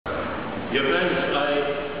Dear friends, I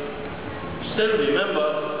still remember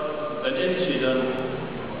an incident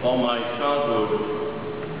from my childhood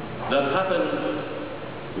that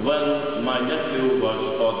happened when my nephew was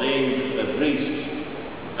ordained a priest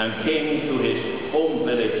and came to his home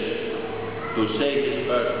village to say his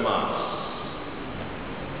first Mass.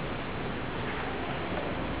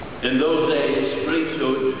 In those days,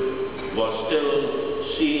 priesthood was still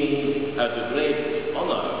seen as a great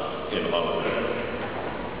honor in Holland.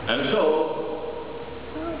 And so,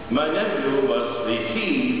 my nephew was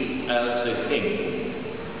received as a king.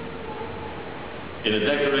 In a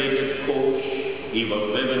decorated coach, he was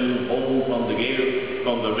driven home from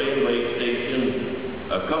the railway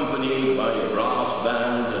station, accompanied by a brass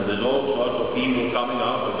band and with all sorts of people coming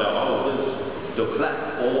out of their houses to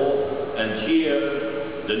clap for and cheer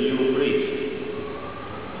the new priest.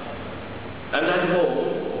 And at home,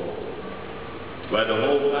 where the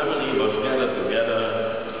whole family was gathered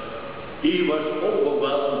together, he was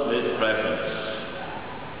overwhelmed with presents.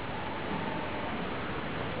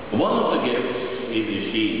 One of the gifts he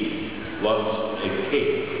received was a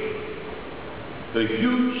cake, a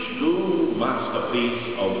huge blue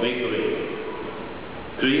masterpiece of bakery,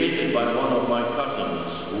 created by one of my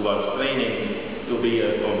cousins who was training to be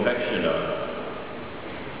a confectioner.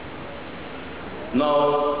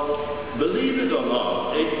 Now, believe it or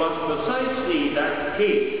not, it was precisely that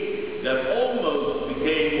cake that almost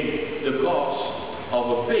became the cause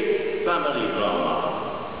of a big family drama.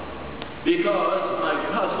 Because my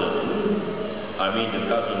cousin, the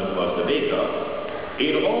cousin who was the baker,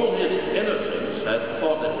 in all his innocence had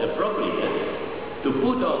thought it appropriate to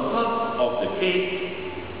put on top of the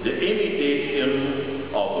cake the imitation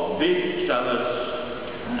of a big chalice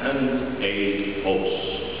and a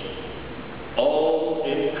host, all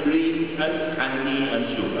in cream and candy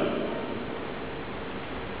and sugar.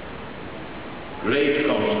 Great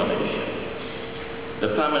consternation. The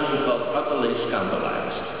family felt utterly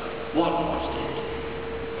scandalized. What was it?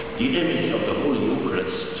 The image of the Holy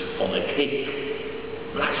Eucharist on a cake.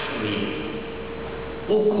 Blasphemy.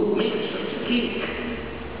 Who could make such a cake?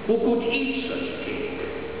 Who could eat such a cake?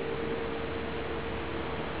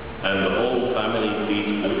 And the whole family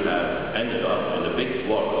feast would have ended up in a big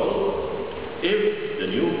quarrel if the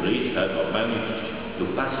new priest had not managed to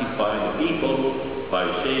pacify the people by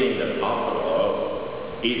saying that after all,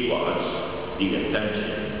 it was the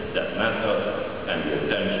intention that mattered, and the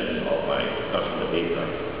intention of my cousin the baker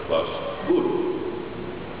was good.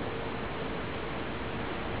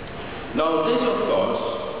 Now this, of course,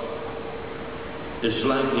 is a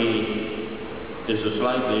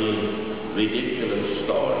slightly ridiculous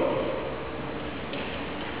story.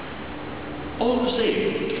 All the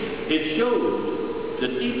same, it showed the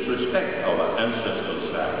deep respect our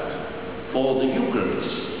ancestors had for the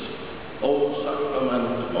Eucharist, old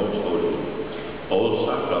sacrament, most holy, old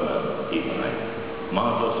sacrament divine.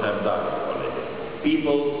 Martyrs have died for it.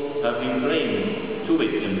 People have been praying to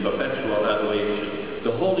it in perpetual adoration.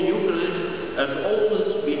 The Holy Eucharist has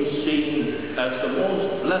always been seen as the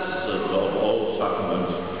most blessed of all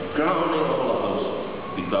sacraments, crowning all others,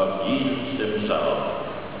 because Jesus himself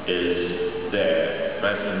is there,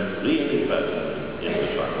 present, really present in the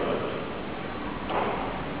sacrament.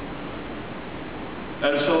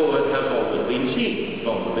 And so it has always been seen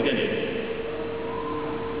from the beginning.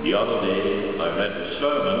 The other day I read a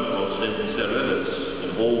sermon of St. Cyrillus,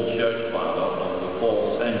 an old church father of the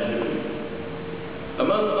 4th century.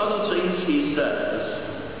 Among other things he says,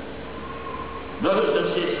 brothers and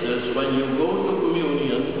sisters, when you go to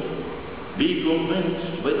communion, be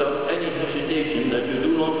convinced without any hesitation that you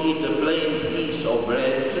do not eat a plain piece of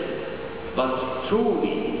bread, but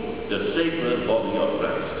truly the sacred body of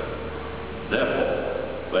Christ. Therefore,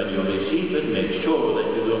 when you receive it, make sure that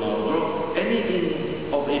you do not drop anything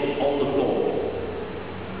of it on the floor.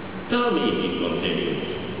 Tell me, he continues,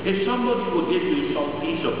 if somebody would give you some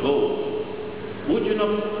piece of gold, would you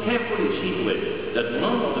not carefully see to it that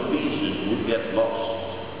none of the pieces would get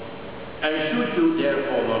lost? And should you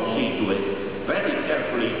therefore not see to it, very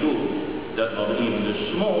carefully too, that not even the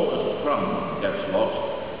smallest crumb gets lost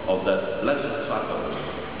of that blessed sacrament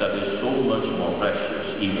that is so much more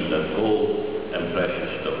precious even than gold and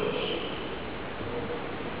precious stones.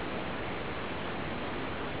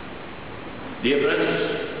 Dear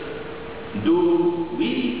friends, do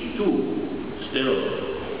we too still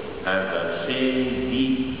have that same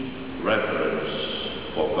deep reverence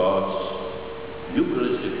for God's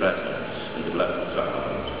Eucharistic presence in the Blessed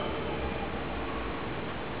Sacrament?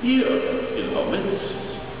 Here in our midst,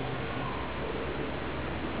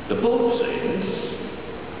 the Pope thinks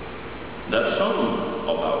that some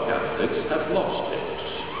of our Catholics have lost it.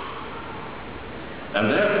 And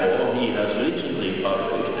therefore, he has recently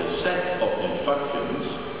published a set of instructions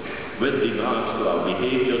with regards to our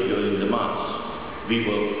behavior during the Mass. We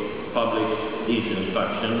will publish these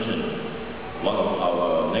instructions in one of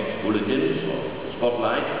our next bulletins or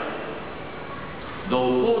spotlight.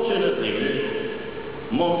 Though fortunately,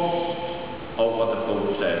 most of what the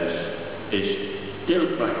Pope says is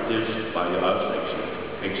still practiced by us,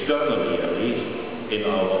 externally at least, in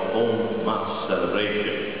our own Mass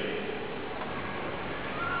celebration.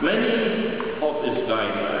 Many of his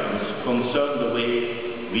guidelines concern the way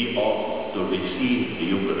we ought to receive the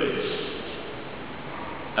Eucharist.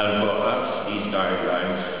 And for us, these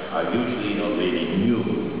guidelines are usually not really new.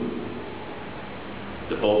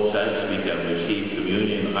 The Pope says we can receive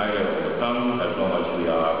communion either on the tongue, as long as we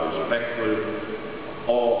are respectful,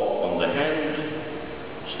 or on the hand,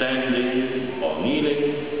 standing or kneeling.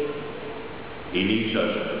 He leaves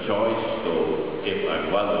us a choice, so if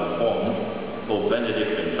I'm well informed, Pope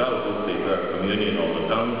Benedict himself would prefer communion on the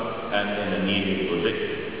tongue and in a kneeling position.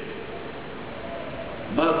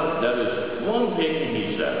 But there is one thing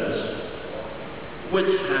he says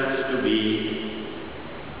which has to be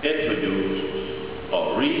introduced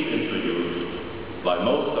or reintroduced by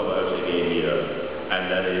most of us again here,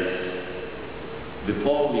 and that is,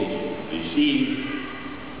 before we receive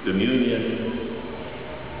communion,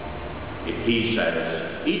 he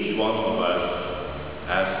says each one of us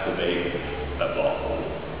has to make a vow.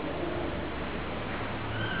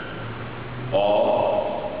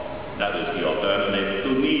 Or, that is the alternative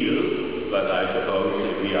to kneel, but I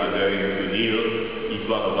suppose if we are going to kneel, each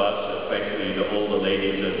one of us, especially the older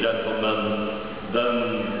ladies and gentlemen,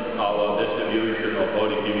 then our distribution of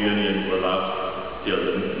Holy Communion will last till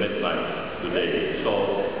midnight today. So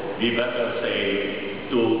we better say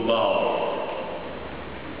to bow.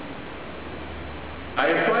 I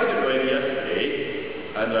have tried it already yesterday,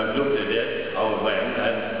 and I've looked at it, how it went,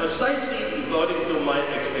 and precisely according to my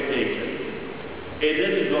expectation, it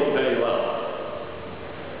didn't go very well.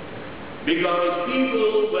 Because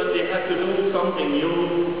people, when they have to do something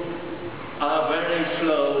new, are very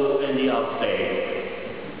slow in the uptake.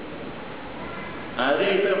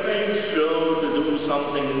 They are very slow to do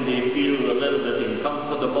something they feel a little bit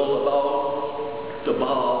uncomfortable about, to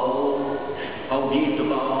bow. How deep to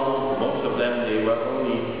bow? Most of them, they were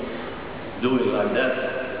only doing like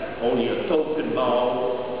that, only a token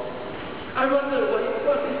bow. I wonder what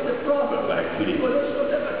is the problem actually? What is so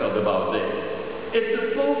difficult about this? If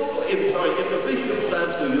the bishop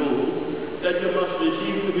says to you that you must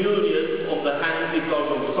receive communion on the hand because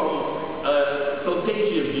of some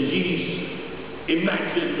contagious disease,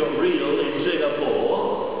 imagined or real, in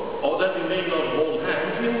Singapore, or that you may not hold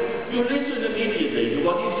hands, you listen immediately to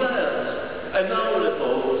what he says. And now the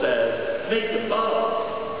Pope says, make a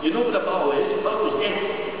vow. You know what a vow is? A vow is this.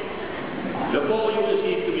 Before you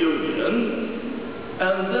receive communion,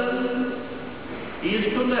 and then he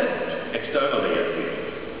is condemned, externally at least.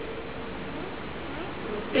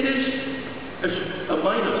 It is a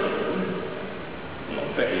minor thing,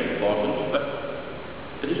 not very important, but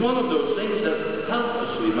it is one of those things that help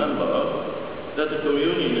us remember that the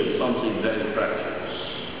communion is something very precious,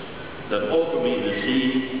 that ought to be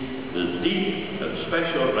received with deep and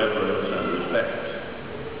special reverence and respect.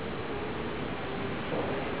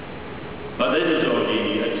 But it is only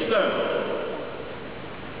the external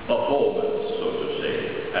performance, so to say,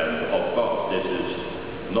 and of course this is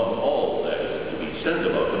not all there is to be said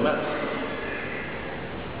about the Mass.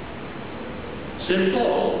 St.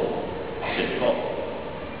 Paul,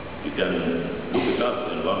 you can look it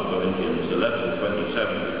up in 1 Corinthians 11,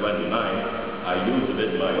 27 to 29, I use it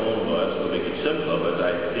in my own words to make it simpler, but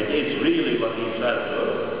it is really what he says,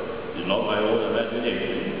 it's not my own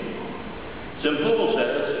imagination. St. Paul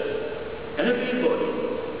says, everybody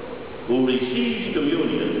who receives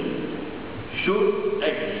communion should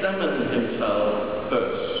examine himself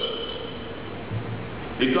first.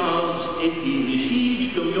 Because if he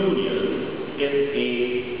receives communion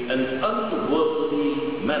in an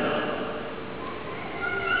unworthy manner,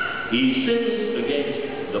 he sins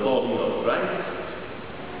against the body of Christ,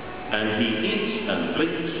 and he eats and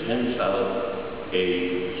drinks himself a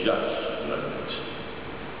judgment.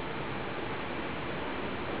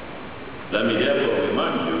 Let me therefore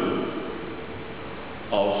remind you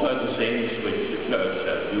of certain things which the Church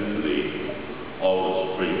has usually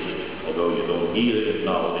always preached, although you don't hear it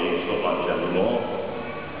nowadays so much anymore.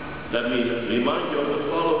 Let me remind you of the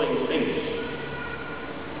following things.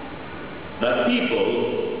 That people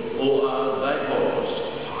who are divorced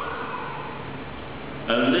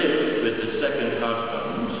and live with the second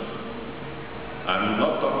husband, I'm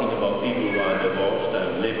not talking about people who are divorced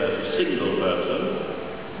and live as a single person,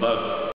 but